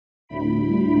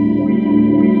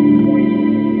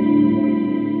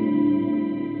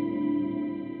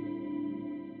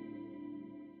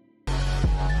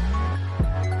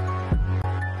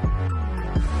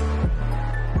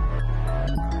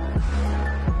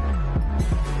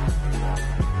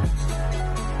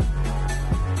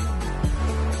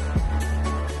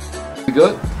We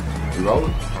good? We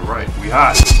rolling? All right, we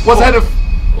hot. What's that?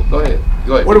 Go ahead.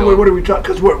 Go ahead. What are we talking?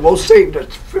 Because we'll save the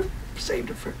fifth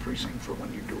precinct for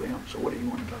when you do him. So what do you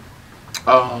want to talk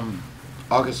about?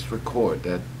 August record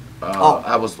that.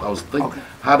 I was thinking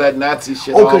how that Nazi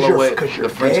shit Oh, all the way. because your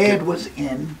dad was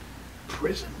in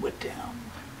prison with them.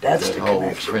 That's That the whole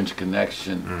connection. French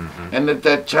connection, and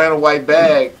that China white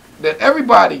bag. That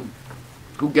everybody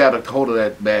who got a hold of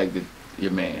that bag, that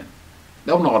your man.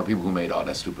 Don't know all the people who made all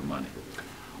that stupid money.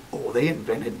 Oh, they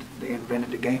invented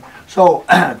the game. So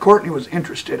Courtney was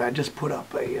interested. I just put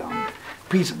up a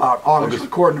piece about August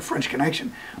recording the French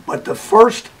Connection. But the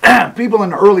first people in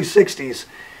the early '60s.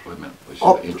 Wait a minute.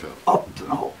 What's the intro?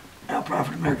 Al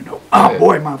Prophet, American Dope. Oh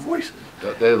boy, my voice.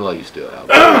 They love you still,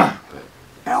 Al.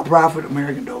 Al Prophet,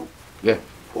 American Dope. Yeah.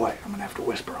 Boy, I'm gonna have to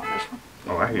whisper on this one.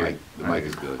 Oh, I hear The mic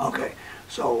is good. Okay,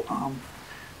 so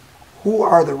who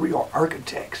are the real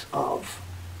architects of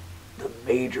the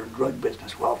major drug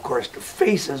business? Well, of course, the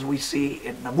faces we see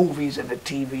in the movies and the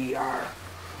TV are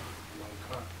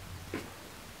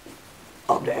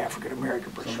of the African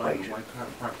American persuasion.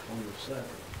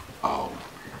 Oh.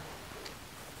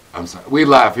 I'm sorry. We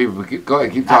live, people. Go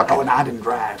ahead, keep talking. No, I didn't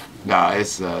drive. No,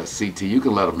 it's CT. You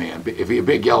can let him in. If he's a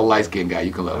big yellow light skinned guy,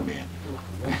 you can let him in.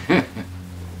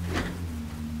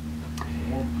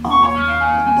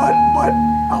 But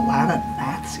a lot of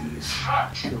Nazis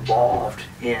involved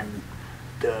in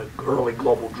the early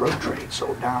global drug trade.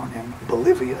 So down in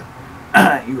Bolivia,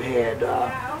 you had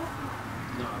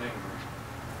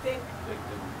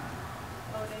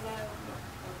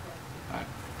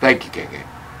Thank you, KK.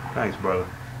 Thanks, brother.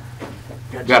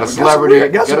 Got a celebrity.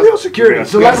 Got some real security.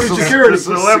 Celebrity security.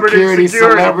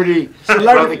 Celebrity.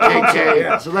 Brother KK.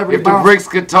 Yeah, celebrity If the bricks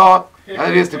could talk,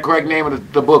 that is the correct name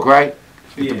of the book, right?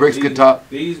 If the bricks could talk.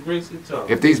 These bricks can talk.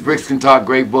 If these bricks can talk,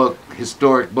 great book,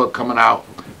 historic book coming out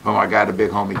from our guy, the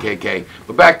big homie KK.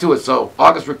 But back to it. So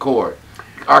August Record,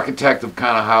 architect of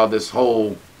kind of how this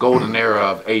whole golden era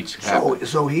of H happened.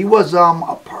 So he was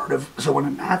a part of. So when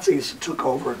the Nazis took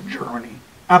over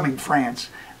France,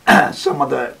 some of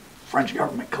the French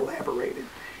government collaborated,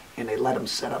 and they let them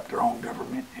set up their own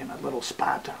government in a little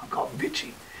spa town called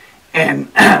Vichy.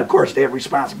 And of course, they had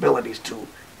responsibilities to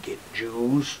get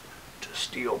Jews to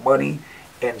steal money,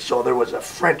 and so there was a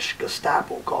French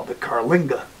Gestapo called the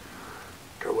Carlinga.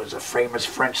 There was a famous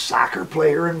French soccer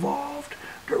player involved.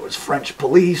 There was French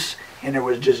police, and there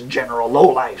was just general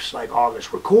lowlifes like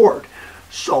August Record.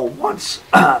 So once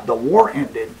the war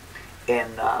ended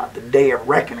and the day of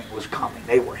reckoning was coming,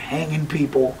 they were hanging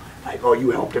people like, oh, you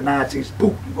helped the Nazis,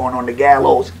 boom, you're going on the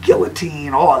gallows,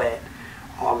 guillotine, all that.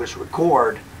 August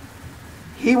Record,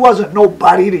 he wasn't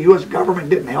nobody. The U.S. government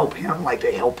didn't help him like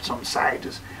they helped some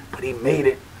scientists, but he made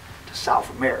it to South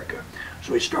America.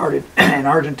 So he started in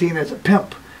Argentina as a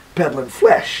pimp, peddling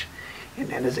flesh. And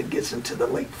then as it gets into the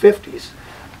late 50s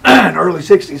and early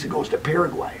 60s, it goes to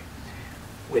Paraguay,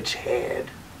 which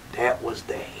that was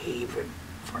the haven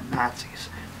for Nazis.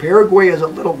 Paraguay is a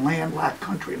little landlocked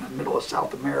country in the middle of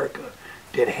South America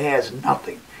that has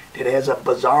nothing. It has a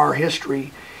bizarre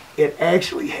history. It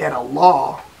actually had a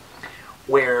law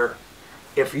where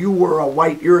if you were a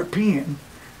white European,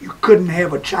 you couldn't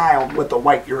have a child with a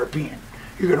white European.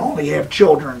 You could only have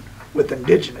children with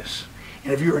indigenous.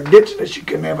 And if you were indigenous, you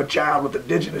couldn't have a child with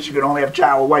indigenous. You could only have a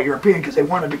child with white European, because they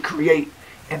wanted to create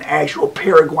an actual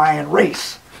Paraguayan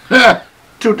race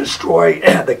to destroy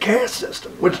the caste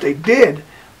system, which they did.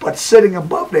 But sitting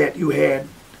above that, you had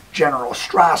General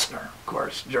Stroessner, of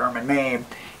course, German name,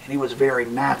 and he was very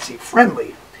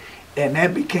Nazi-friendly. And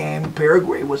that became,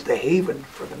 Paraguay was the haven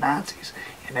for the Nazis.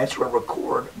 And that's where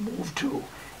Record moved to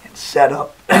and set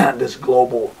up this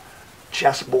global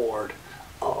chessboard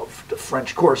of the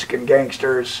French Corsican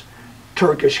gangsters,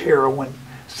 Turkish heroin,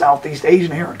 Southeast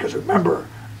Asian heroin. Because remember,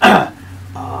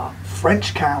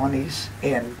 French colonies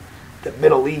in the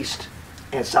Middle East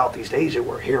and Southeast Asia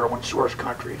were heroin source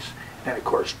countries. And of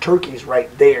course, Turkey's right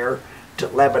there to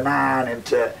Lebanon and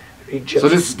to Egypt. So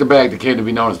this is the bag that came to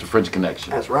be known as the French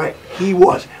Connection. That's right. He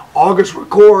was. August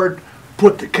Record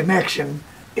put the connection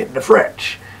in the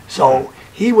French. So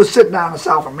he was sitting down in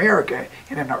South America,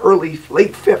 and in the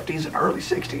late 50s and early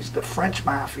 60s, the French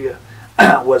mafia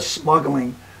was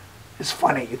smuggling. It's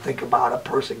funny, you think about a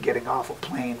person getting off a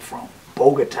plane from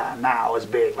Bogota now is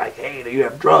big, like, hey, do you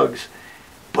have drugs?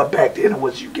 But back then it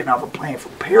was you get off a plane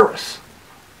from Paris.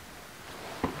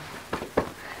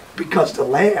 Because the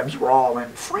labs were all in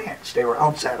France. They were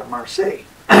outside of Marseille.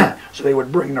 So they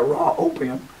would bring the raw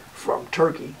opium from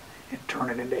Turkey and turn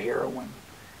it into heroin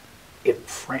in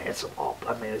France.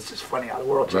 I mean, it's just funny how the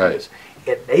world changes.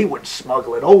 Right. And they would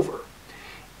smuggle it over.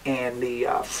 And the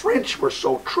French were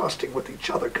so trusting with each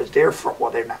other because they're from,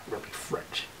 well, they're not really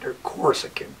French. They're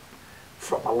Corsican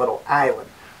from a little island.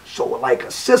 So like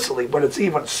a Sicily, but it's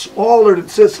even smaller than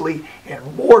Sicily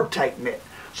and more tight-knit.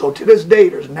 So to this day,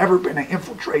 there's never been an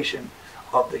infiltration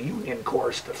of the Union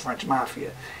Corse, the French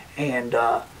mafia. And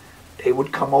they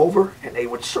would come over and they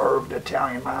would serve the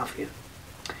Italian mafia.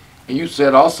 And you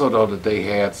said also, though, that they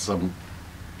had some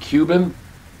Cuban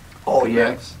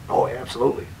connects? Yeah. Oh, yeah,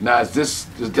 absolutely. Now, is this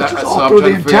all through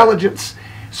the intelligence.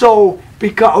 So,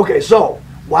 so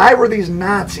why were these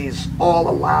Nazis all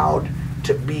allowed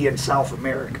to be in South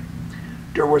America?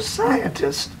 There were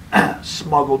scientists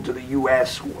smuggled to the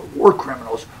U.S. who were war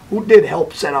criminals who did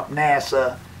help set up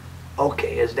NASA.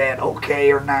 Okay, is that okay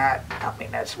or not? I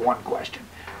mean, that's one question.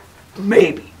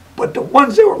 Maybe. But the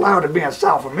ones that were allowed to be in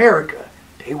South America,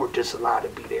 they were just allowed to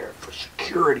be there for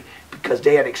security because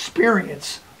they had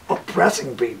experience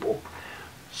oppressing people.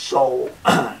 So,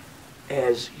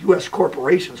 as U.S.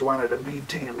 corporations wanted to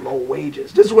maintain low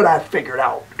wages, this is what I figured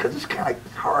out because it's kind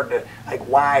of hard to, like,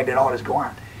 why did all this go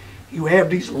on? You have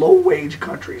these low-wage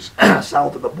countries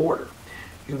south of the border.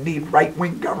 You need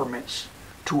right-wing governments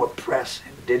to oppress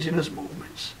indigenous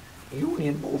movements,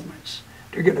 union movements.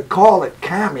 They're going to call it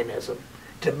communism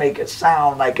to make it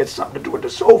sound like it's something to do with the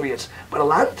Soviets. But a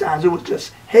lot of times it was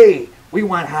just, hey, we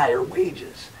want higher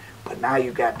wages. But now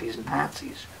you got these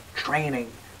Nazis training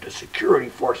the security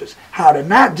forces how to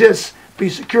not just be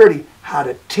security, how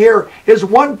to terror. It's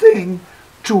one thing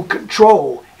to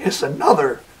control, it's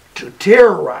another to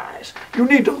terrorize. You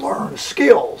need to learn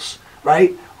skills,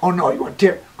 right? Oh no, you want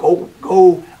to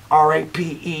go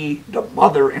R-A-P-E, the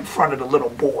mother in front of the little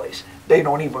boys. They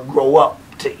don't even grow up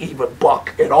to even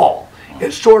buck at all.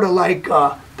 It's sort of like,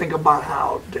 think about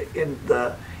how in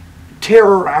the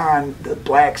terror on the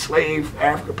black slave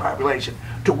African population,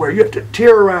 to where you have to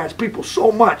terrorize people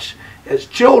so much as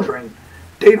children,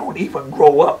 they don't even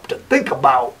grow up to think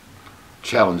about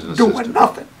challenging doing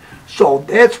nothing. So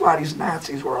that's why these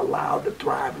Nazis were allowed to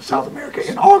thrive in South America.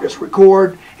 And August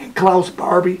Record and Klaus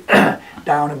Barbie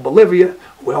down in Bolivia,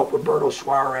 who helped Roberto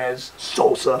Suarez,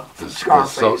 Sosa,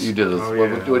 Scarface. So you did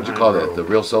what did you call that? The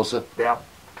real Sosa? Yeah.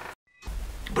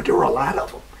 But there were a lot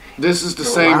of them. This is the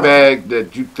same bag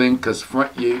that you think, because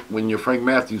when your Frank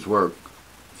Matthews worked,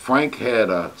 Frank had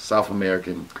a South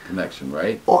American connection,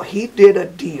 right? Well, he did a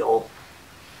deal.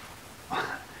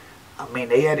 I mean,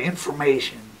 they had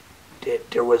information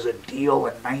that there was a deal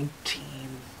in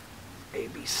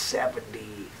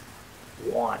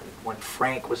 1971 when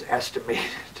Frank was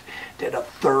estimated that a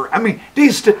third. I mean,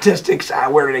 these statistics,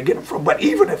 where do they get them from? But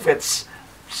even if it's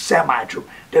semi-true,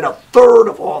 that a third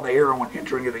of all the heroin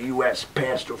entering the U.S.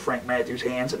 passed through Frank Matthews'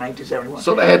 hands in 1971.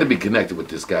 So they had to be connected with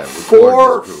this guy.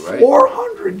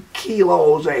 400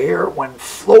 kilos of heroin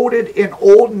floated in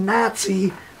old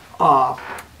Nazi.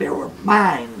 There were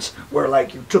mines where,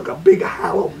 like, you took a big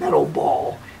hollow metal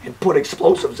ball and put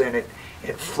explosives in it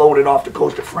and floated off the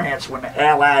coast of France. When the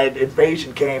Allied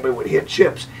invasion came, it would hit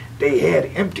ships. They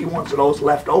had empty ones of those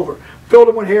left over, filled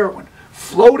them with heroin,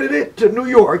 floated it to New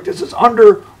York. This is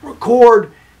under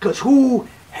record, because who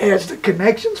has the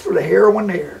connections for the heroin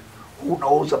there? Who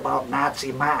knows about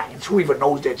Nazi mines? Who even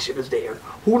knows that shit is there?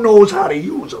 Who knows how to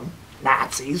use them?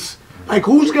 Nazis. Like,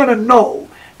 who's going to know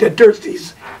that there's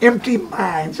these empty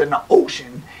mines in the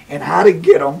ocean and how to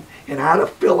get them and how to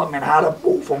fill them and how to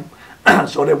move them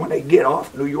so that when they get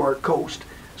off New York coast,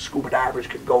 scuba divers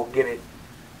can go get it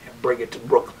and bring it to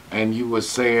Brooklyn. And you were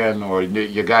saying, or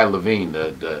your guy Levine,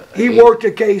 he worked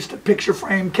a case, the picture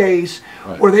frame case,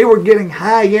 right, where they were getting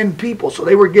high-end people. So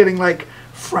they were getting like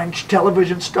French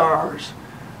television stars.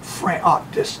 They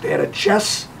had a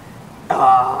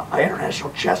an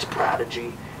international chess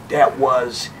prodigy that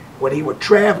was, when he would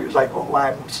travel, he was like, oh,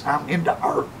 I'm into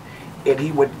art. And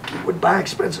he would buy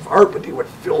expensive art, but he would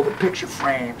fill the picture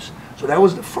frames. So that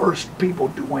was the first people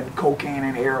doing cocaine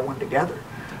and heroin together.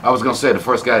 I was going to say, the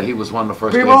first guy, he was one of the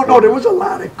first. People don't know, there was a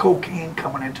lot of cocaine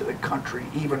coming into the country,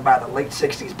 even by the late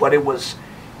 60s, but it was,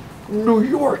 New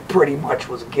York pretty much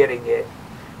was getting it.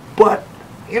 But,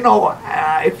 you know,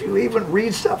 if you even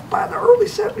read stuff by the early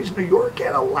 70s, New York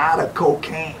had a lot of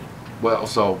cocaine. Well,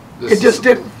 so it just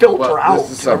didn't filter out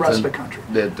to the rest of the country.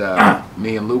 That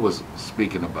me and Lou was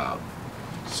speaking about.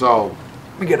 So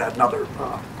let me get another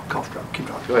cough drop. Keep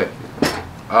talking. Go ahead.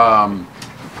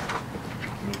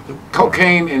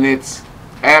 Cocaine in its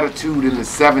attitude in the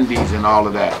 70s and all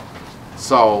of that.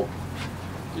 So,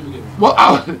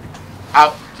 well,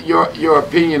 your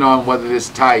opinion on whether this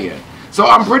tie-in. So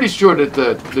I'm pretty sure that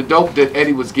the dope that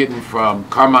Eddie was getting from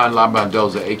Carmine La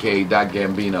Mendoza, a.k.a. Doc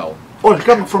Gambino. Oh, it's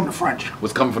coming from the French.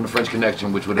 Was coming from the French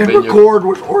Connection, which would have and been Record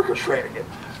was orchestrating it.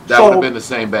 That would have been the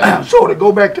same band. So to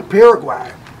go back to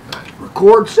Paraguay,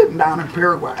 Record sitting down in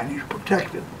Paraguay and he's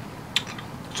protected.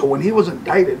 So when he was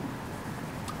indicted,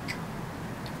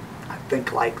 I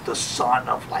think like the son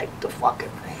of like the fucking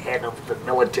head of the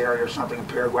military or something in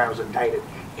Paraguay was indicted,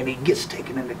 and he gets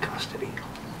taken into custody.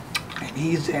 And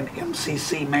he's in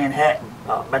MCC Manhattan,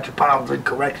 Metropolitan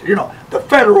Correction. You know, the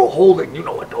federal holding, you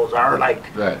know what those are.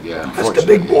 Like, right, yeah, that's the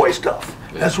big boy stuff.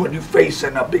 Yeah. That's what you face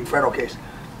in a big federal case.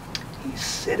 He's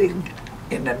sitting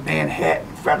in the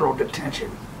Manhattan federal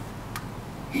detention.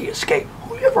 He escaped.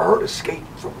 Who ever heard escape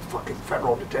from a fucking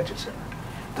federal detention center?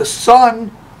 The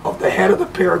son of the head of the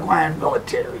Paraguayan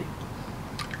military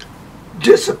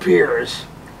disappears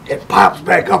and pops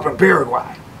back up in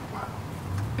Paraguay.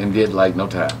 And did like no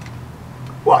time.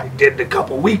 Well, he did a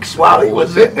couple weeks while he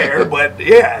was in there, but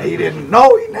yeah, he didn't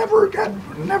know. He never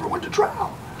went to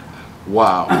trial.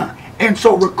 Wow. And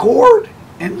so Record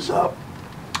ends up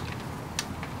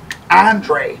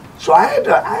Andre. So I had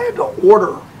to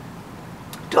order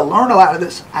to learn a lot of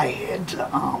this. I had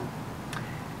to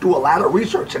do a lot of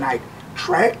research, and I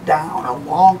tracked down a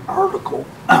long article.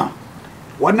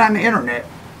 Wasn't on the internet,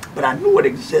 but I knew it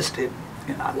existed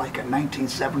in like a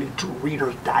 1972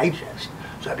 Reader's Digest.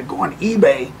 So I had to go on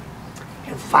eBay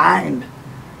and find,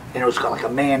 and it was like a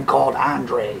man called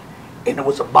Andre, and it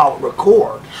was about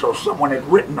Record. So someone had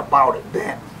written about it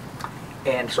then.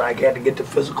 And so I had to get the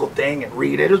physical thing and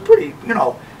read it. It was pretty, you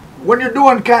know, when you're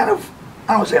doing kind of,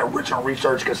 I don't want to say original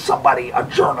research because somebody, a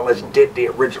journalist did the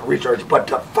original research, but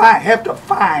to have to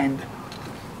find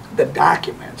the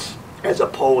documents as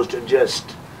opposed to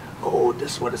just, oh,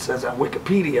 this is what it says on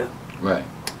Wikipedia. Right.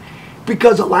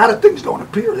 Because a lot of things don't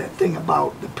appear. That thing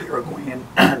about the Paraguayan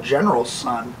general's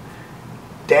son,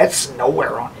 that's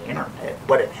nowhere on the internet,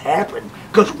 but it happened.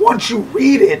 Because once you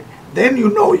read it, then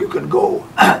you know you can go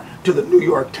to the New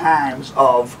York Times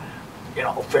of, you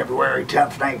know, February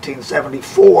 10th,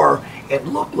 1974, and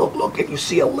look, and you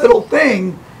see a little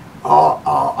thing, you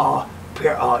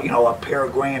know, a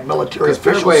Paraguayan military official.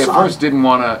 Because Paraguay at son. first didn't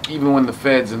want to, even when the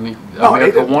feds and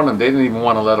America wanted them, they didn't even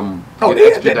want to let them get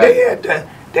extradited.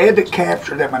 They had to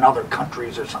capture them in other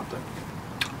countries or something.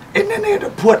 And then they had to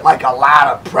put like a lot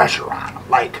of pressure on them,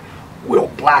 like, we'll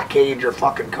blockade your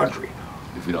fucking country.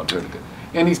 If you don't turn it.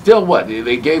 And he still, what,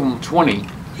 they gave him 20.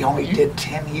 He only did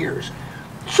 10 years.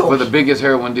 So for the biggest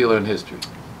heroin dealer in history.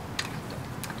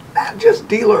 Not just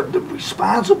dealer,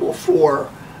 responsible for,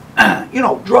 you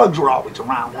know, drugs were always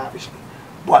around, obviously.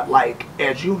 But like,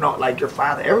 as you know, like your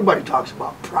father, everybody talks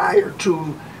about prior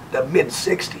to the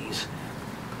mid-60s,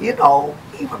 you know,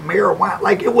 even marijuana,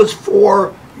 like it was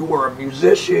for, you were a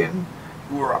musician,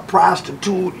 you were a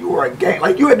prostitute, you were a gang,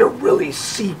 like you had to really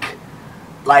seek,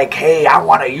 like, hey, I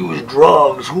want to use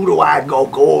drugs, who do I go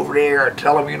over there and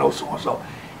tell them, you know, so and so.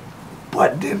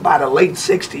 But then by the late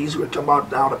 60s, we're talking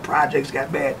about how the projects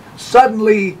got bad,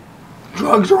 suddenly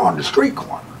drugs are on the street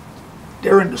corner.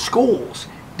 They're in the schools.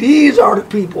 These are the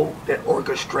people that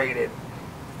orchestrated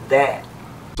that.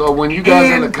 So when you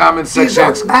guys in the comment section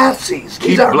these are Nazis.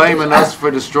 keep blaming us for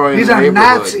destroying these the are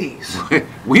neighborhood, Nazis.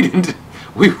 we didn't.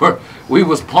 We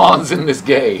was pawns in this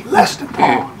game. Less than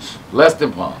pawns. Less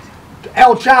than pawns.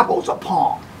 El Chapo's a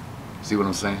pawn. See what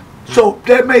I'm saying? So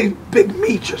that made big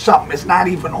meat or something. It's not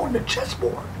even on the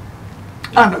chessboard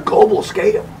on a global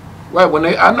scale. Right, when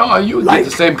I know you like, get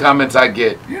the same comments I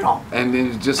get, you know, and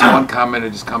then just one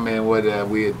commenter just come in with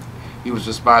he was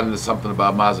responding to something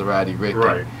about Maserati Rick.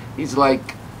 Right. He's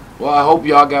like, well, I hope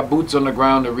y'all got boots on the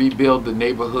ground to rebuild the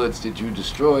neighborhoods that you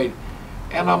destroyed.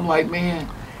 And I'm like, man,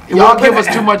 y'all give us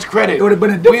too much credit. It would have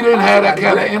been a we didn't have that Maserati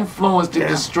kind of Rick. influence to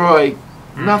destroy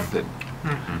nothing.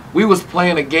 We was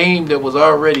playing a game that was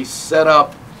already set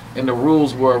up and the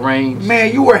rules were arranged.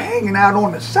 Man, you were hanging out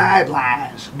on the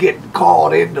sidelines, getting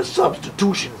called into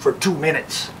substitution for 2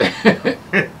 minutes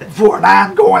for an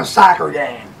ongoing soccer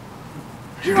game.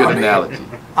 You know Good analogy.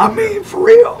 I mean, for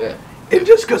real. Yeah. And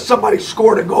just because somebody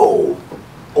scored a goal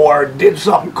or did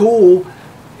something cool,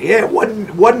 yeah, it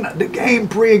wasn't the game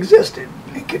pre-existed.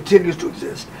 It continues to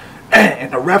exist.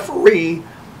 And the referee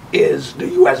is the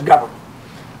U.S. government.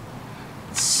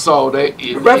 So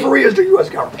The referee is the U.S.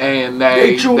 government. And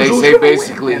they choose who's say gonna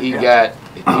basically win.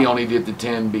 he only did the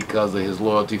 10 because of his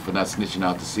loyalty for not snitching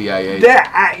out the CIA.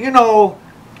 That, you know,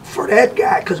 for that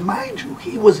guy, because mind you,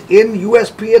 he was in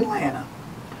USP Atlanta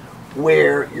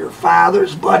where your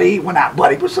father's buddy, well not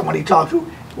buddy, but somebody he talked to,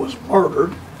 was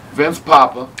murdered. Vince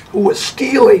Papa. Who was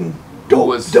stealing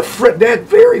dope, that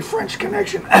very French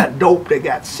connection dope that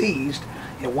got seized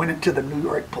and went into the New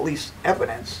York police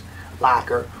evidence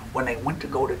locker. When they went to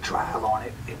go to trial on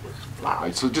it, it was flawed.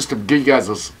 Right, so just to give you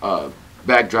guys a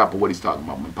backdrop of what he's talking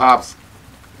about. When Pops,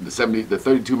 the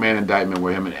 32-man indictment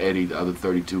where him and Eddie, the other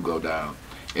 32, go down.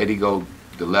 Eddie go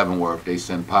to Leavenworth. They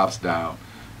send Pops down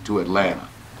to Atlanta.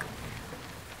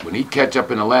 When he catch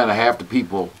up in Atlanta, half the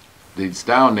people that's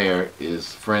down there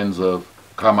is friends of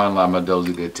Carmine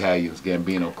Lamadozzi, the Italians,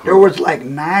 Gambino crew. There was like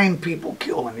 9 people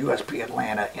killed in USP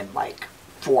Atlanta in like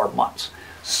 4 months.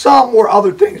 Some were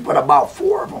other things, but about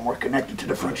 4 of them were connected to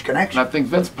the French Connection. And I think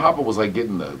Vince Papa was like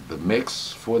getting the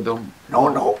mix for them.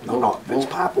 No. Vince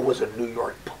Papa was a New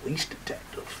York police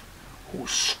detective who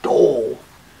stole.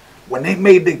 When they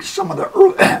made some of the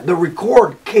early, the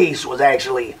record case was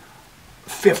actually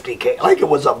 50K. Like it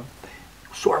was a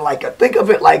sort of like a, think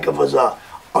of it like it was a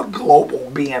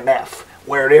global BMF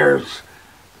where there's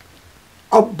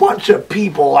a bunch of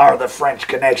people are the French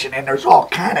Connection and there's all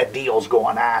kind of deals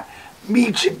going on.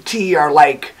 Meech and T are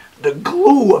like the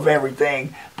glue of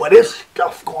everything, but there's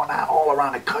stuff going on all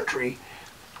around the country.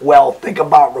 Well, think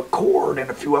about Record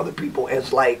and a few other people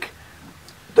as like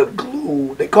the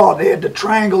glue. They had the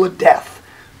triangle of death,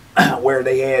 where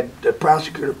they had the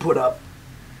prosecutor put up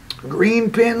green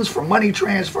pins for money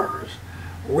transfers,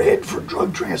 red for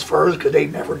drug transfers because they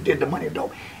never did the money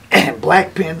dope, and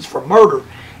black pins for murder.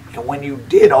 And when you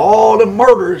did all the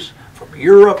murders from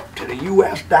Europe to the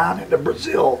U.S. down into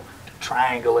Brazil,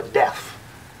 triangle of death.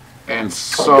 And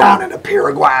so down into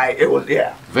Paraguay, it was,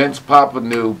 yeah. Vince Pop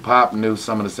knew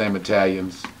some of the same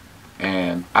Italians,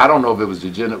 and I don't know if it was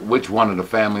which one of the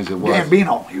families it was.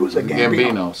 Gambino, he was a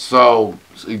Gambino. So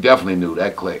he definitely knew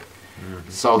that clique.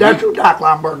 So that's who Doc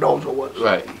Lombardoza was.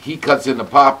 Right. He cuts into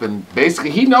Pop, and basically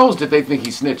he knows that they think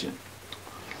he's snitching.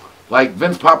 Like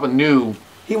Vince Papa knew.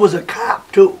 He was a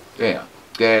cop too. Yeah.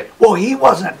 That. Well, he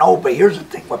wasn't. No, but here's the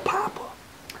thing with Papa.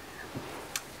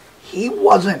 He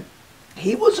wasn't.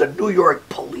 He was a New York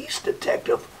police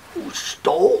detective who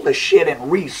stole the shit and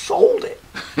resold it.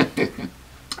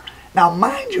 Now,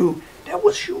 mind you, that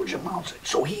was huge amounts.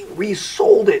 So he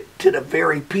resold it to the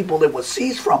very people it was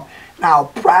seized from.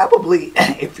 Now, probably,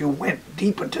 if you went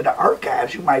deep into the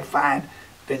archives, you might find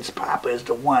Vince Papa is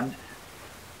the one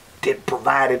that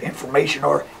provided information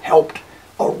or helped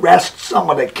arrest some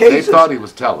of the cases. They thought he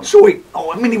was telling. So he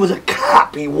was a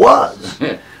cop. He was.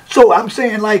 So I'm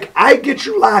saying, like, I get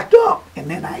you locked up, and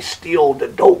then I steal the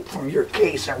dope from your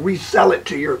case and resell it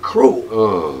to your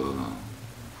crew.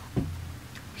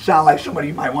 Sound like somebody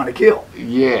you might want to kill.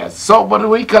 Yeah. So, but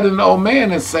we cut an old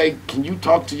man and say, can you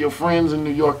talk to your friends in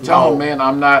New York? Tell them, man,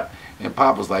 I'm not. And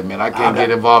Papa's like, man, I can't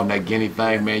get involved in that Guinea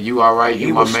thing, man. You all right?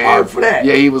 You my man. He was smart for that.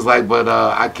 Yeah, he was like, but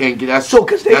I can't get that. So,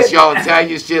 cause that's y'all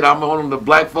Italian shit. I'm on the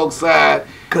black folks side.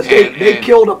 Because they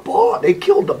killed a boss. They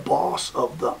killed the boss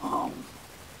of the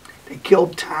They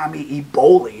killed Tommy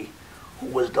Eboli, who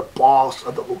was the boss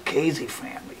of the Lucchese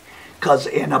family. Because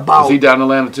Was he down in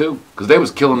Atlanta too? Because they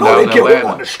was killing down in Atlanta. No, they killed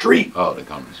him on the street. Oh, they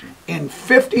killed him on the street. In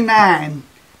 '59,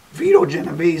 Vito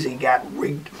Genovese got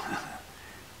rigged.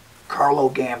 Carlo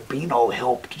Gambino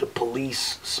helped the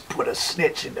police put a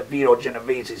snitch into Vito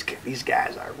Genovese's case. These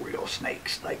guys are real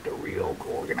snakes, like the real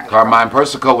organized. Carmine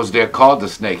Persico was there called the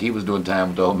Snake. He was doing time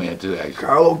with the old man too, actually.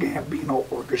 Carlo Gambino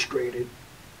orchestrated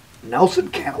Nelson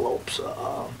Cantaloupe's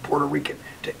Puerto Rican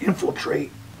to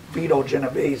infiltrate Vito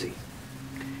Genovese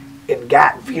and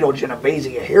got Vito Genovese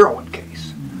a heroin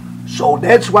case. So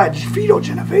that's why Vito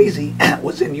Genovese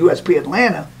was in USP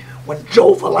Atlanta when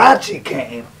Joe Valachi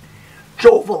came.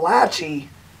 Joe Valachi,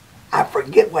 I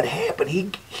forget what happened.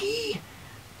 He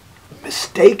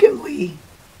mistakenly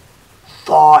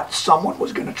thought someone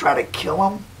was going to try to kill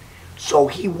him, so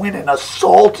he went and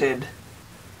assaulted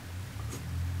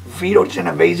Vito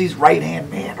Genovese's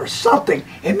right-hand man or something,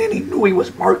 and then he knew he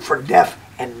was marked for death,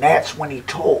 and that's when he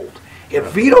told. If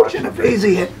Vito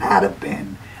Genovese had not have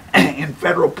been in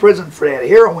federal prison for that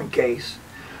heroin case,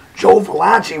 Joe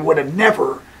Valachi would have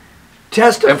never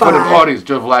testified. And for the audience,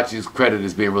 Joe Valachi's credit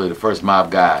as being really the first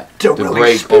mob guy to really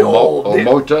break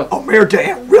Omerta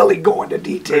and really go into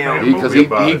detail. Because he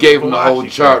gave him the whole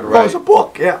chart, right? It was a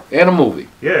book, yeah. And a movie.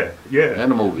 Yeah. And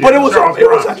a movie. But it was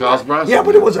Charles Bronson. Yeah,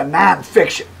 but it was a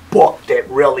non-fiction book that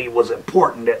really was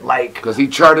important. That because he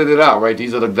charted it out, right?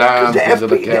 These are the dimes. The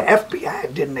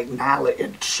FBI didn't acknowledge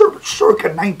it. Circa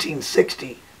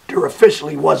 1960, there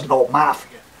officially was no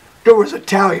mafia. There was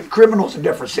Italian criminals in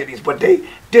different cities, but they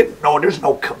didn't know there's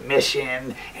no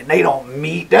commission and they don't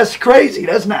meet. That's crazy.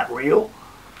 That's not real.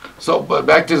 So, but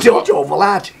back to Joe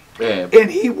Valachi. Yeah. And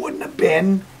he wouldn't have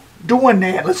been doing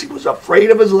that unless he was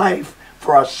afraid of his life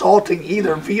for assaulting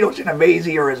either Vito Genovese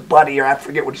or his buddy, or I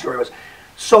forget what the story was.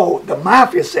 So the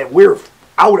mafia said, we're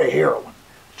out of heroin.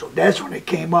 So that's when they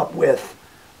came up with,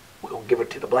 we're going to give it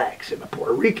to the blacks and the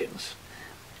Puerto Ricans.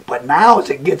 But now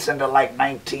as it gets into like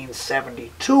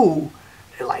 1972,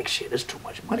 they're like, shit, there's too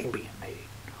much money being made.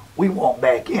 We want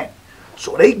back in.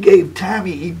 So they gave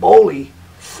Tommy Ebola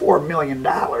 $4 million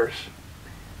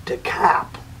to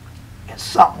cop. And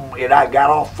something, and I got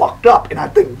all fucked up. And I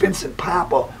think Vincent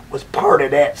Papa was part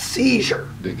of that seizure.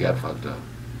 They got fucked up.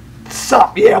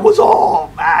 Something, yeah, it was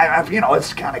all, you know,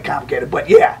 it's kind of complicated. But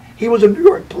yeah, he was a New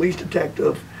York police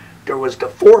detective. There was the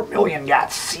 $4 million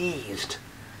got seized.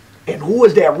 And who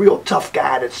was that real tough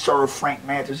guy that served Frank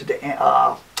Matthews at the end?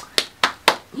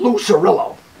 Lou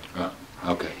Cirillo.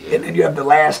 Okay, yeah. And then you have the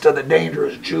last of the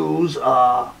dangerous Jews,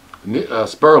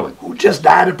 Sperling. who just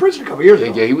died in prison a couple years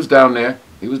ago. Yeah, he was down there.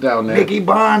 He was down there. Mickey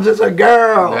Barnes is a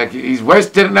girl. Like, he's worse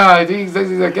than no. He's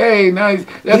like, hey, no,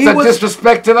 that's a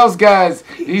disrespect to those guys.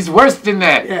 He's worse than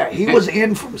that. Yeah, he was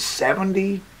in from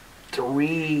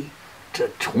 73 to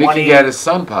 20. Nicky got his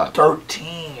son popped.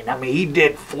 13. I mean, he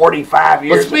did 45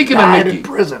 years. But speaking and died of Nicky, in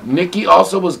prison. Nicky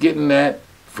also was getting that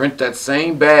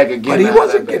same bag again. But he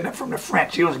wasn't getting it from the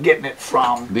French. He was getting it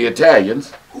from the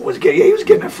Italians. Who was getting? Yeah, he was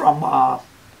getting it from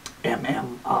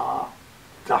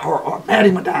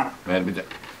Matty Madonna.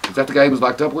 Is that the guy he was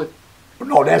locked up with?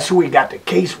 No, that's who he got the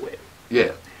case with.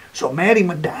 Yeah. So Matty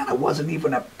Madonna wasn't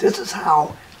even a. This is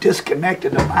how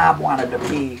disconnected the mob wanted to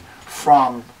be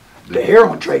from the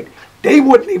heroin trade. They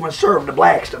wouldn't even serve the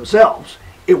blacks themselves.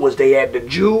 It was they had the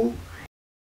Jew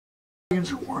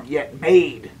who weren't yet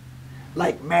made.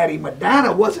 Like Matty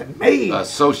Madonna wasn't made.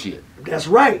 Associate. That's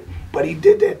right. But he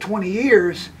did that 20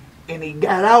 years, and he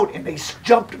got out, and they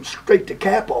jumped him straight to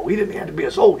capo. He didn't have to be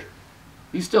a soldier.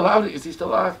 He's still out? Is he still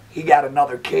alive? He got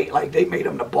another case. Like, they made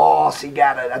him the boss. He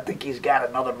got I think he's got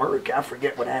another murder case. I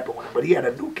forget what happened with him, but he had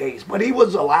a new case. But he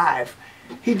was alive.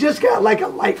 He just got like a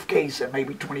life case in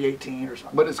maybe 2018 or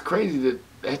something. But it's crazy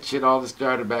that shit all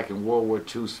started back in World War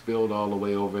II, spilled all the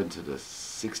way over into the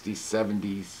 60s,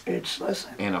 70s.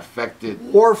 Listen. And affected.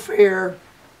 Warfare,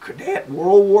 that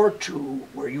World War II,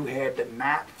 where you had the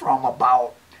not from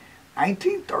about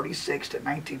 1936 to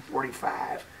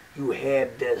 1945, you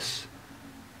had this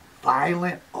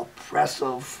violent,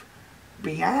 oppressive,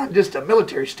 beyond just a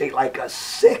military state, like a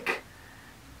sick,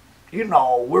 you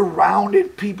know, we're rounding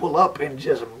people up and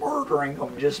just murdering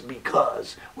them just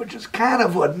because, which is kind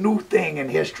of a new thing in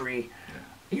history,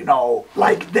 you know,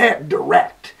 like that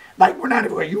direct. Like, we're not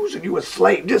even using you as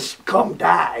slave, just come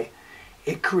die.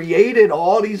 It created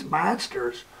all these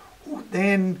monsters who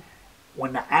then,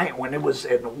 when it was,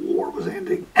 and the war was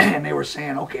ending, and they were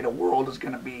saying, okay, the world is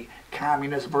going to be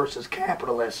communist versus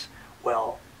capitalist.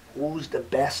 Well, who's the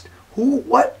best?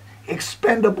 What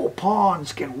expendable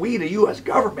pawns can we, the U.S.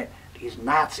 government, these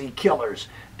Nazi killers,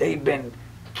 they've been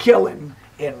killing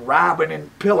and robbing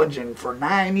and pillaging for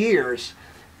 9 years.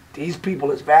 These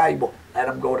people is valuable. Let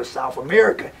them go to South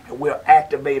America, and we'll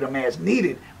activate them as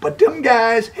needed. But them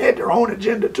guys had their own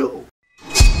agenda too.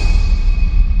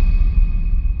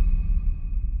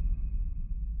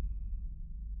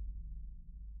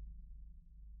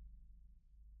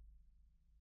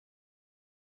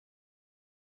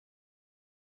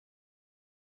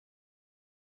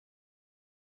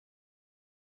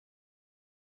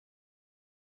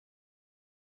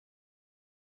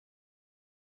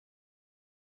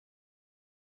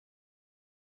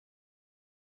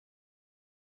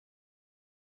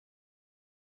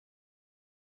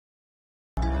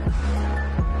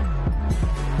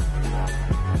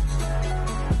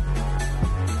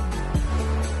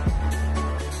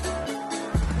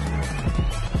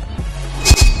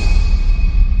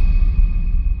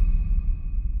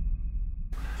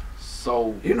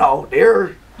 So, you know,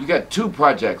 you got two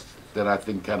projects that I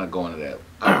think kind of go into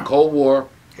that. Cold War.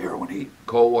 Heroin heat.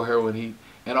 Cold War, heroin heat.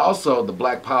 And also the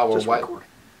Black Power,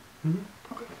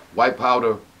 white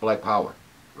powder, Black Power,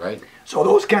 right? So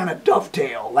those kind of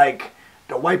dovetail. Like,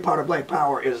 the white powder, Black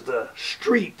Power is the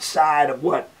street side of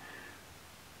what,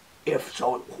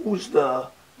 who's the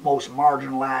most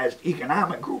marginalized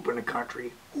economic group in the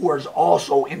country who is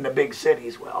also in the big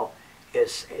cities? Well,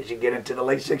 as you get into the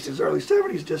late 60s, early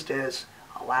 70s, just as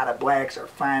a lot of blacks are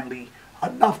finally,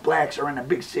 enough blacks are in the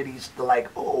big cities to like,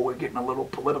 oh, we're getting a little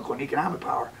political and economic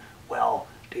power. Well,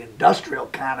 the industrial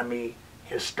economy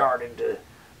is starting to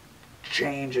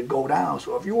change and go down.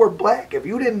 So if you were black, if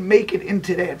you didn't make it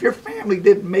into that, if your family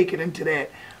didn't make it into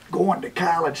that going to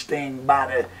college thing by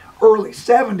the early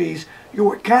 70s, you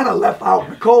were kind of left out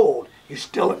in the cold. You're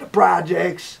still in the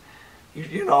projects,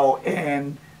 you know,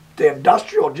 and the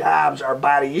industrial jobs are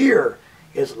by the year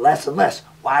is less and less.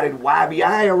 Why did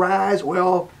YBI arise?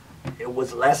 Well, it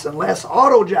was less and less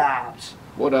auto jobs.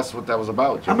 Well, that's what that was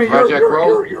about. I mean,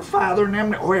 your father and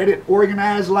them had it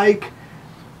organized like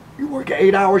you work an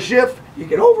 8-hour shift, you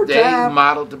get overtime. They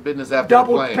modeled the business after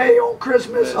double the plan. pay on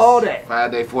Christmas, all that.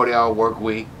 5-day, 40-hour work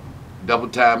week. Double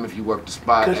time if you work the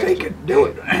spot. Because they could do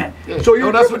it. Yeah. So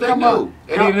you're that's what they knew.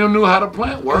 And they knew how the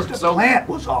plant worked. The plant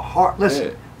was a hard... Listen,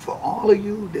 Yeah. for all of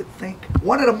you that think...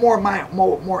 One of the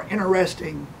more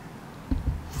interesting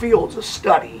fields of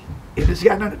study, it has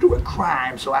got nothing to do with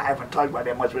crime, so I haven't talked about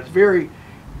that much, but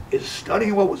is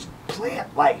studying what was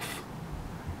plant life.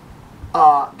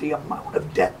 The amount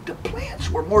of death... The plants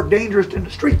were more dangerous than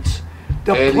the streets.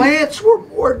 Plants were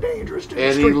more dangerous than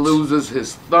the streets. Eddie loses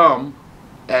his thumb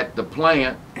at the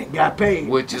plant and got paid.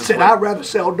 Which is said, I'd rather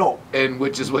sell dope. And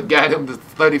which is what got him the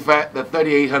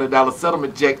 $3,800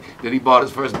 settlement check that he bought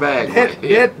his first bag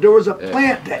with. There was a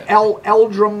plant, the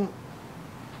Eldrum.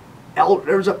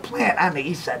 There was a plant on the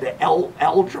east side, the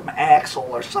Eldrum Axle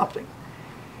or something.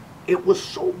 It was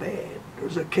so bad. There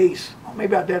was a case. Well,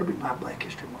 maybe that'll be my Black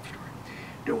History Month story.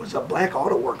 There was a black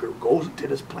auto worker who goes into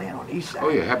this plant on the east side. Oh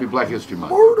yeah, happy Black History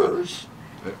Month. Murders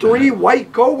 3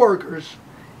 white co-workers.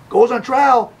 Goes on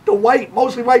trial. The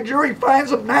mostly white jury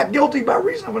finds him not guilty by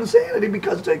reason of insanity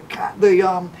because the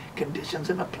conditions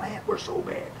in the plant were so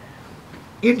bad.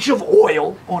 Inch of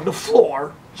oil on the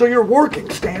floor, so you're working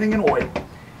standing in oil.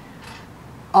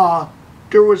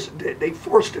 They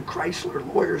forced the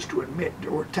Chrysler lawyers to admit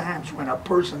there were times when a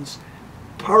person's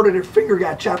part of their finger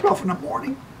got chopped off in the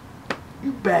morning.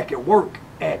 You back at work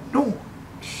at noon.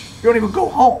 You don't even go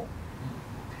home.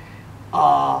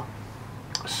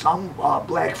 Some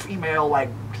black female, like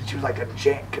she was like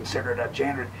considered a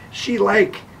janitor. She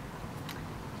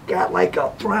got like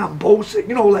a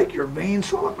thrombosis, like your veins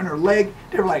swell up in her leg.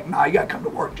 They were like, "Nah, you gotta come to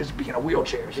work. Just be in a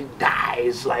wheelchair." She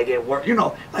dies like at work.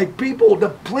 Like people. The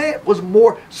plant was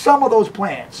more. Some of those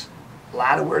plants, a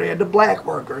lot of where they had the black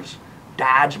workers,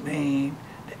 Dodge, Maine,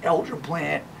 the Eldrum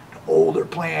plant, the older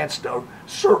plants, the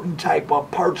certain type of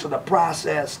parts of the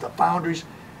process, the foundries,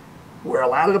 where a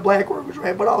lot of the black workers were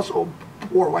at, but also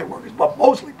poor white workers, but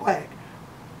mostly black.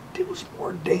 It was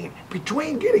more dangerous.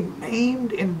 Between getting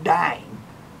maimed and dying,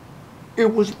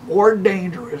 it was more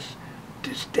dangerous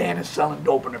to stand and selling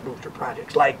dope in the Brewster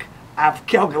projects. Like, I've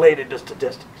calculated the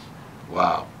statistics.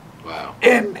 Wow. Wow.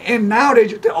 And now they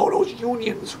just, those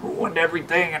unions ruined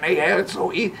everything and they had it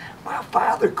so easy. My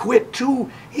father quit too.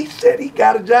 He said he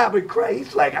got a job at Cray.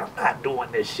 He's like, I'm not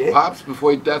doing this shit. Pops,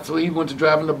 that's when he went to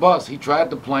driving the bus. He tried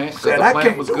the plant because the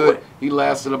plant was good. He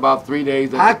lasted about 3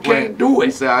 days at the plant. I can't do it.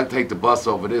 He said, I'll take the bus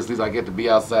over this. At least I get to be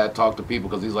outside, talk to people,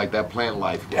 because he's like that plant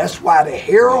life. That's why the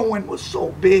heroin was so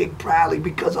big, probably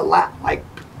because a lot, like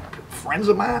friends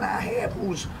of mine I have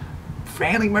whose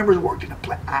family members worked in the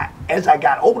plant. As I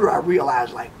got older, I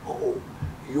realized, like, oh,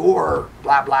 your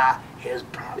blah blah has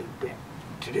probably been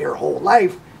to their whole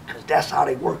life because that's how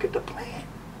they work at the plant.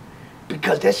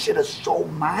 Because that shit is so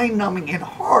mind-numbing and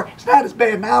hard. It's not as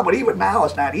bad now, but even now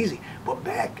it's not easy. But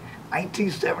back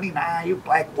 1979, you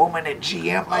black woman at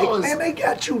GM, like, man, they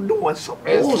got you doing some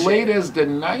bullshit. As late as the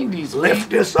 90s.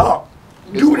 Lift this up.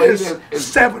 Do this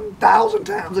 7,000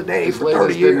 times a day for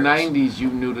 30 years. As late as the 90s, you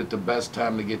knew that the best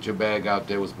time to get your bag out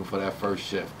there was before that first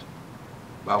shift.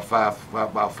 About 5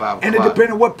 o'clock. And it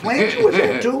depended on what plant you was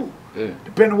at, too. Yeah.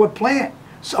 Depending on what plant.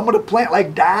 Some of the plant,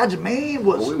 like Dodge, Maine,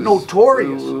 was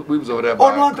notorious. We was over there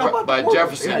by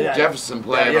Jefferson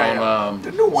plant on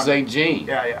the new one. St. Jean.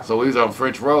 Yeah. So we was on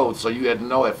French Road, so you had to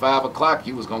know at 5 o'clock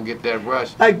you was going to get that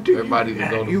rush. Like, everybody to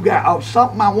go to you got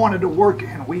something I wanted to work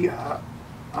in. We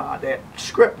that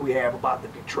script we have about the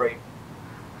Detroit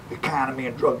economy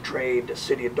and drug trade, the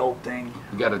city of dope thing.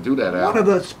 You got to do that. One of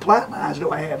the plot lines that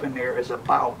I have in there is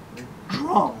about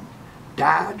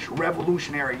Dodge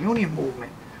Revolutionary Union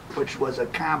movement, which was a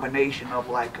combination of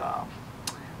like a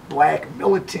black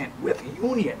militant with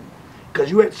union.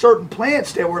 Because you had certain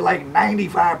plants that were like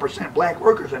 95% black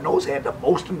workers, and those had the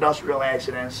most industrial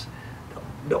accidents,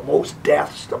 the most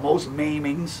deaths, the most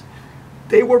maimings.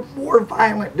 They were more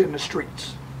violent than the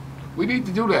streets. We need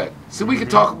to do that. See, we can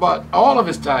talk about all of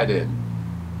it's tied in.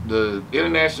 The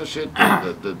international shit,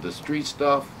 the street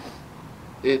stuff.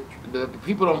 The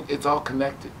people don't. It's all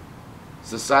connected.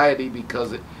 Society,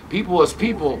 because people is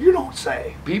people. You don't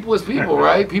say. People is people,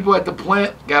 right? People at the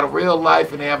plant got a real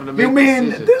life and they having to make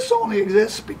decisions. You mean this only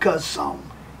exists because some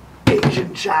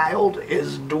Asian child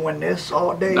is doing this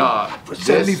all day for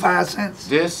 75 cents?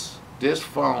 This this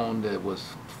phone that was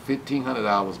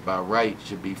 $1,500 by right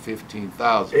should be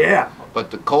 $15,000. Yeah. But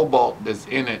the cobalt that's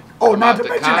in it. Oh, not to the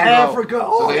mention Congo, Africa.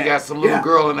 So they got some little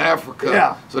girl in Africa.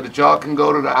 Yeah. So that y'all can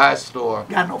go to the iStore.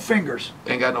 Got no fingers.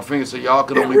 Ain't got no fingers, so y'all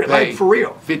can Yeah, only pay like, for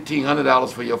real.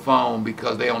 $1,500 for your phone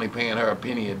because they only paying her a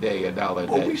penny a day, $1 a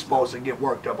day. Well, we supposed to get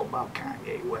worked up about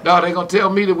Kanye West. No, they gonna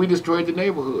tell me that we destroyed the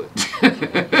neighborhood.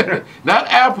 Not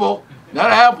Apple. Not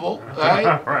Apple,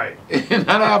 right? Right.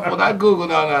 Not Apple, not Google,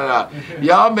 no.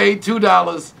 Y'all made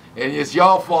 $2 and it's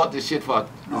y'all fault this shit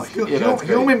fucked. No, That's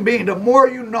human being, the more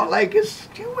you know, like,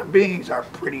 human beings are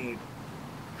pretty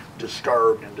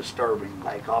disturbed and disturbing,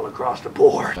 like, all across the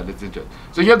board. That's interesting.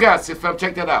 So you guys,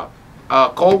 check that out.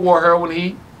 Cold War heroin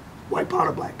heat. White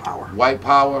powder, black power. White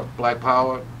power, black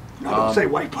power. No, don't say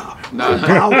white power. No. White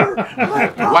powder,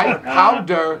 black power. White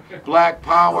powder, black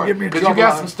power. Don't get me in Because you trouble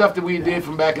got on some it. stuff that we did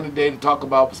from back in the day to talk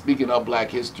about, speaking of black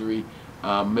history.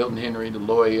 Milton Henry, the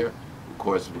lawyer, of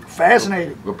course.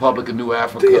 Fascinating. Republic of New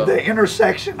Africa. The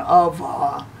intersection of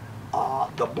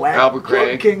the black Albert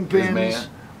drug Craig, his kingpins man.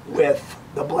 with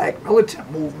the black militant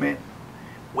movement,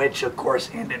 which of course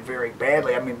ended very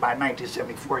badly. I mean, by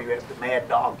 1974, you had the Mad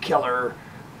Dog Killer,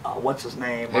 what's his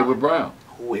name? Hayward Brown.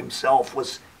 Who himself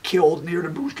was killed near the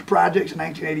Brewster Projects in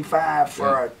 1985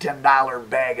 for a $10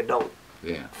 bag of dope.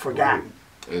 Yeah. Forgotten.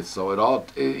 And so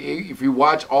if you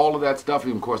watch all of that stuff,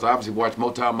 you of course obviously watch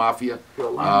Motown Mafia.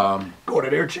 Go to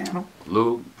their channel.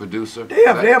 Lou, producer. They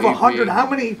have EP. 100. How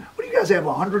many? What do you guys have?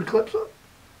 100 clips of?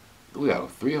 We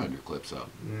got 300 clips up.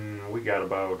 We got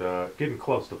about getting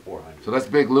close to 400. So that's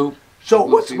Big Lou. So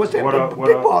Big what's Lou that? What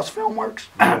Big up? Boss Filmworks.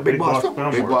 Yeah, Big Boss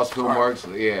Filmworks. Big Boss Filmworks,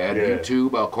 yeah, at Yeah.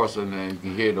 YouTube, of course, and then you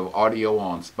can hear the audio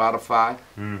on Spotify.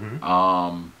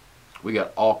 We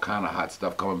got all kind of hot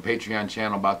stuff coming. Patreon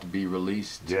channel about to be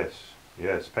released. Yes.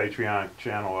 Patreon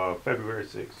channel February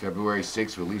 6th. February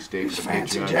 6th, release date These for the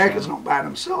fancy Patreon jackets channel. don't buy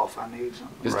themselves. I need some.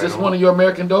 Is Right this on. one of your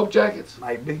American Dope jackets?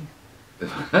 Might be.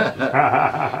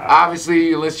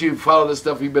 Obviously, unless you follow this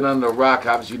stuff, you've been under a rock.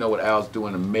 Obviously, you know what Al's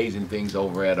doing amazing things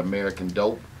over at American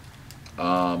Dope.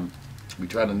 We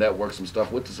trying to network some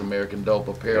stuff with this American Dope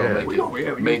apparel,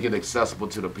 Yeah. make it accessible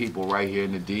to the people right here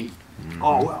in the D,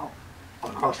 Oh, well. All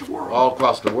across the world. all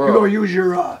across the You're going world. to use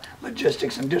your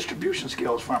logistics and distribution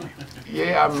skills for me.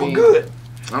 Yeah, I For mean, good.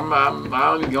 I'm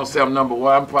not even gonna say I'm number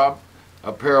one. I'm probably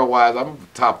apparel wise, I'm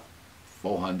top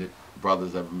 400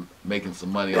 brothers that are making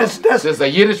some money. There's a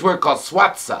Yiddish word called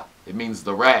swatza. It means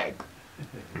the rag.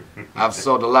 I've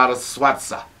sold a lot of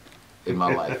swatza in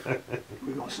my life.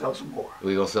 We're going to sell some more.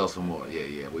 We're going to sell some more.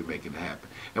 Yeah, we're making it happen.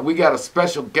 And we got a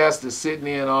special guest that's sitting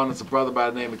in on. It's a brother by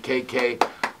the name of KK.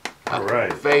 All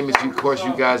right. Famous, of course,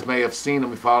 you guys may have seen him.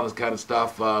 We follow this kind of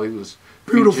stuff. He was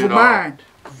Beautiful mind.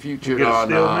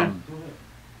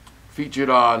 Featured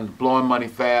on Blowing Money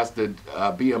Fast, the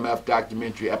BMF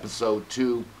documentary, episode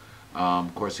 2.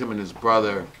 Of course, him and his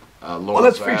brother, Lawrence. Well,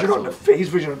 let's feature on he's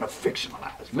featured on the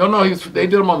fictionalized. No, they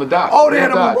did him on the doc. Oh, they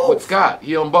had him on both? With Scott.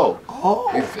 He on both.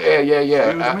 Oh.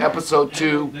 Yeah. Episode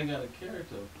 2. They got a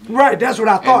character. Right, that's what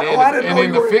I thought. I didn't know in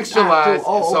you the were fictionalized,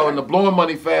 Oh, so okay. in the Blowing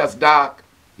Money Fast doc,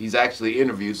 he's actually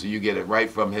interviewed, so you get it right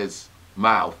from his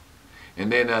mouth.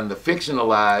 And then on the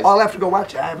fictionalized, I'll have to go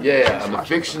watch it. I haven't had a chance on to the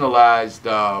watch it.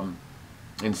 fictionalized,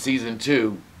 in season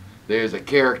 2, there's a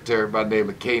character by the name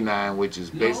of K9, which is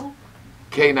based.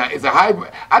 K9 is a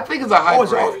hybrid. I think it's a hybrid. Oh,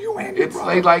 it's all you and your It's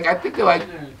brother. like I think they're like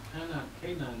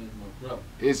K9 is my brother.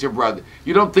 it's your brother.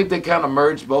 You don't think they kind of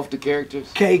merged both the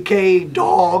characters? KK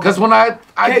Dog. Because when I get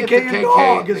the KK and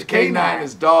Dog KK, is the K9 K9.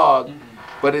 is dog,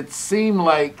 but it seemed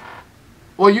like,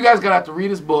 well, you guys gotta have to read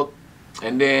his book,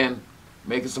 and then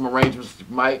making some arrangements.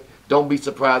 Mike, don't be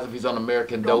surprised if he's on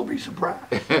American Don't Dope. be surprised.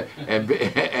 and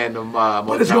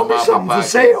But it's gonna be something for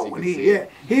sale when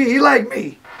he like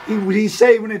me. He's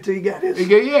saving it till he got his. He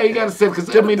got to say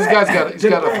because I mean this guy's got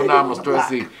a phenomenal story.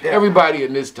 See, everybody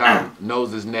in this town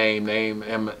knows his name. Him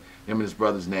and his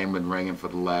brother's name been ringing for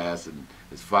the last, and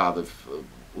his father,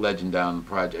 legend down the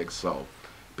project. So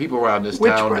people around this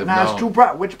town have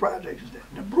known Which project is that?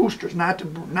 The Brewsters, not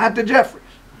the Jeffries.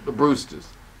 the Brewsters.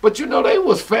 But you know they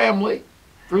was family,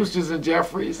 Brewsters and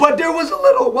Jeffries. But there was a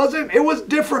little, it was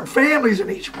different families in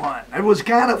each one. It was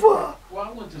kind of a. Well,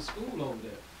 I went to school over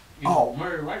there. Oh.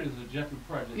 Murray Wright is a Jeffrey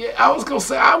Project. Yeah, I was gonna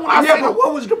say but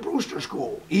what was the Brewster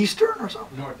school? Eastern or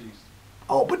something? Northeast.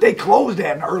 Oh, but they closed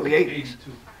that in the early 80s. 82.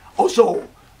 Oh, so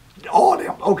all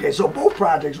them. Okay, so both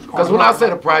projects was going. because when I say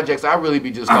the projects, I really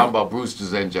be just talking about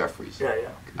Brewsters and Jeffries. Yeah.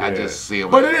 I just see them.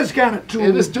 But it is kind of two.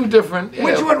 It is two different. Yeah.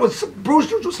 Which one was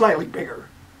Brewster's was slightly bigger,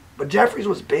 but Jeffries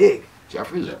was big.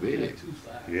 Jeffries is big. Two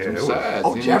sides. Yeah, Two it was. sides.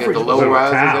 Oh, You Jeffries get the was low a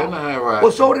rises town. and the high rises.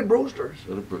 Well, so did Brewster's.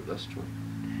 That's true.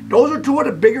 Those are two of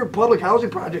the bigger public housing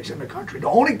projects in the country. The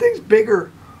only things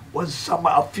bigger was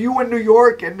a few in New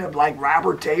York and like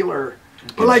Robert Taylor,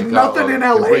 but like Chicago, nothing in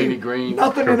LA. Green.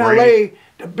 Nothing in LA.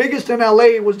 The biggest in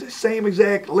LA was the same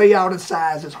exact layout and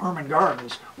size as Herman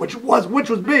Gardens, which was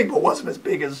big, but wasn't as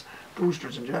big as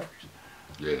Brewster's and Jeffries.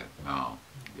 Yeah, no,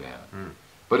 yeah.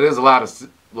 But there's a lot of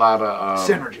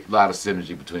Synergy. A lot of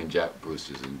synergy between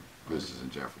Brewster's and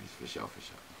Jeffries, for sure.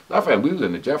 Our family, we was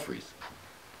in the Jeffries.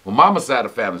 Well, Mama's side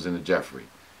of the family's in the Jeffrey.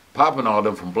 Papa and all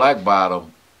them from Black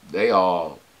Bottom, they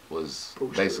all was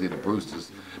basically the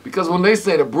Brewsters. Because when they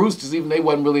say the Brewsters, even they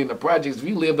wasn't really in the projects. If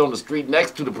you lived on the street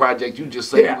next to the project, you just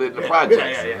say you lived in the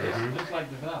projects. Just like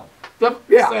the Valley.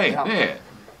 Same, yeah.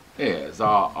 It's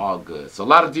all good. So a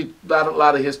lot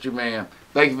of history, man.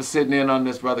 Thank you for sitting in on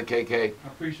this, brother KK. I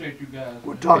appreciate you guys.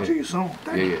 We'll talk to you soon.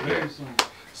 Thank you. Very soon.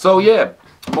 So yeah,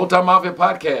 Motown Mafia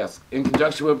podcast in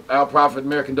conjunction with Al Prophet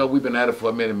American Dope. We've been at it for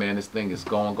a minute, man. This thing is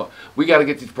going. We got to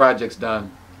get these projects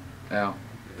done, Al.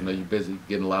 I know you're busy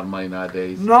getting a lot of money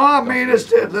nowadays. No, I mean, it's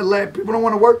just that people don't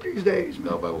want to work these days.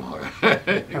 Nobody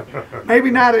want. Maybe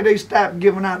now that they stop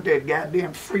giving out that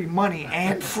goddamn free money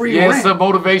and free rent. Yeah, some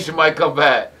motivation might come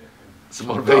back. Some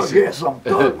motivation. Yeah, some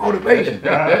thug motivation.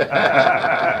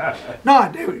 No,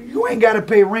 dude, you ain't got to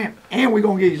pay rent, and we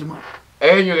going to give you some money.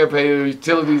 And you're going to pay the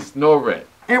utilities, no rent.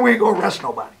 And we ain't going to arrest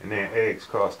nobody. And then eggs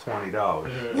cost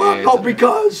 $20. Well, no,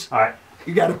 because All right.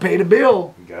 you got to pay the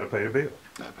bill. You got to pay the bill.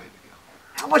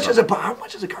 How much is a carton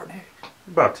of eggs?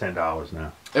 About $10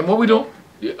 now. And what we doing?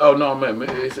 Oh no, man,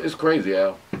 it's crazy,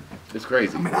 Al. It's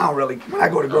crazy. I mean, I don't really. When I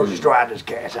go to the grocery store, I just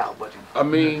cash out. But I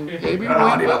mean,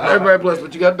 everybody blessed,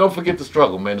 but don't forget the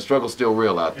struggle, man. The struggle's still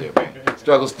real out there, man. The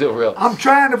struggle's still real. I'm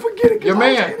trying to forget it. Your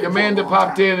man that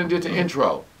popped in and did the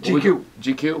intro. GQ.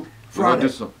 GQ.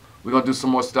 We're gonna do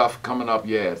some more stuff coming up.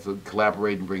 Yeah, so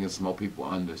collaborate and bringing some more people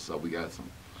under. So we got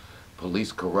some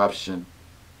police corruption.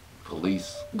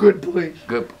 Good police.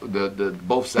 Good. The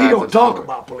both sides. He gonna talk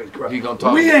about police corruption. He gonna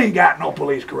talk. We ain't got no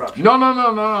police corruption. No.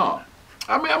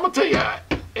 I mean, I'm gonna tell you,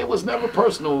 it was never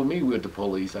personal with me with the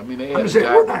police. I mean, they had I'm just saying,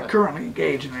 we're not currently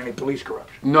engaged in any police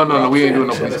corruption. No, we ain't doing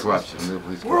no police corruption.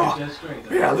 We're all,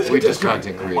 we just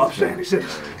content creators. Upstanding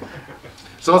citizens.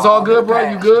 So it's all good,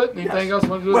 bro. You good? Anything else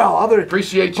want to do? Well,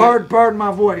 appreciate you. Pardon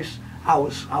my voice. I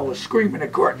was screaming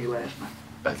at Courtney last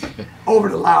night over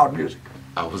the loud music.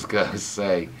 I was gonna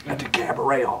say at the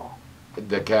Cabaret Hall.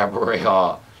 The Cabaret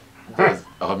Hall.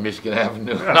 On Michigan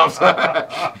Avenue. No, I'm sorry.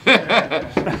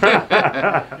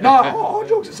 No, all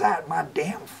jokes aside, my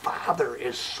damn father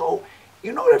is so.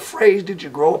 You know that phrase, did you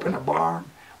grow up in a barn?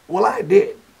 Well, I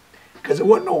did. Because there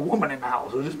wasn't no woman in the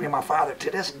house. It was just me and my father. To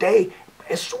this day,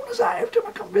 as soon as every time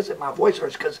I come visit, my voice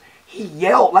hurts because he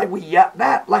yelled like we yelled,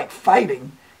 not like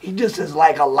fighting. He just is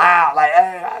like a loud, like,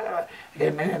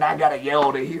 and then I got to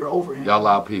yell to hear over him. Y'all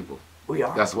loud people. We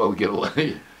are. That's why we get along.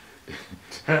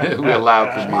 We're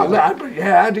loud people.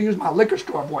 Yeah, I had to use my liquor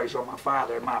store voice on my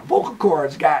father. My vocal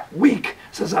cords got weak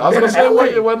since I've been in LA.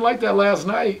 It wasn't like that last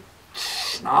night.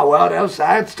 No, well, I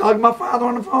had to talk to my father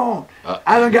on the phone.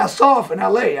 I done got soft in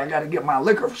L.A. I got to get my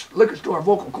liquor store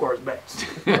vocal cords back.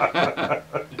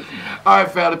 All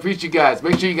right, fam, appreciate you guys.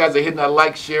 Make sure you guys are hitting that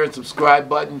like, share, and subscribe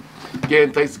button.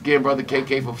 Again, thanks again, Brother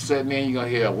KK, for sitting in. You're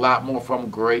going to hear a lot more from him.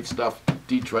 Great stuff.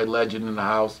 Detroit legend in the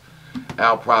house.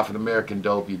 Al Prophet, American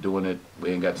Dope. You're doing it. We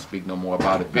ain't got to speak no more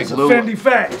about it. Big That's Lou. Fendi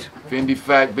fact. Fendi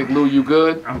fact. Big Lou, you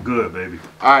good? I'm good, baby.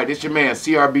 All right, this your man,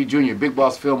 CRB Jr., Big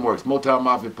Boss Filmworks, Motown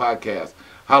Mafia Podcast.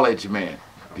 Holla at your man.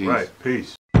 Peace. Right,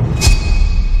 peace.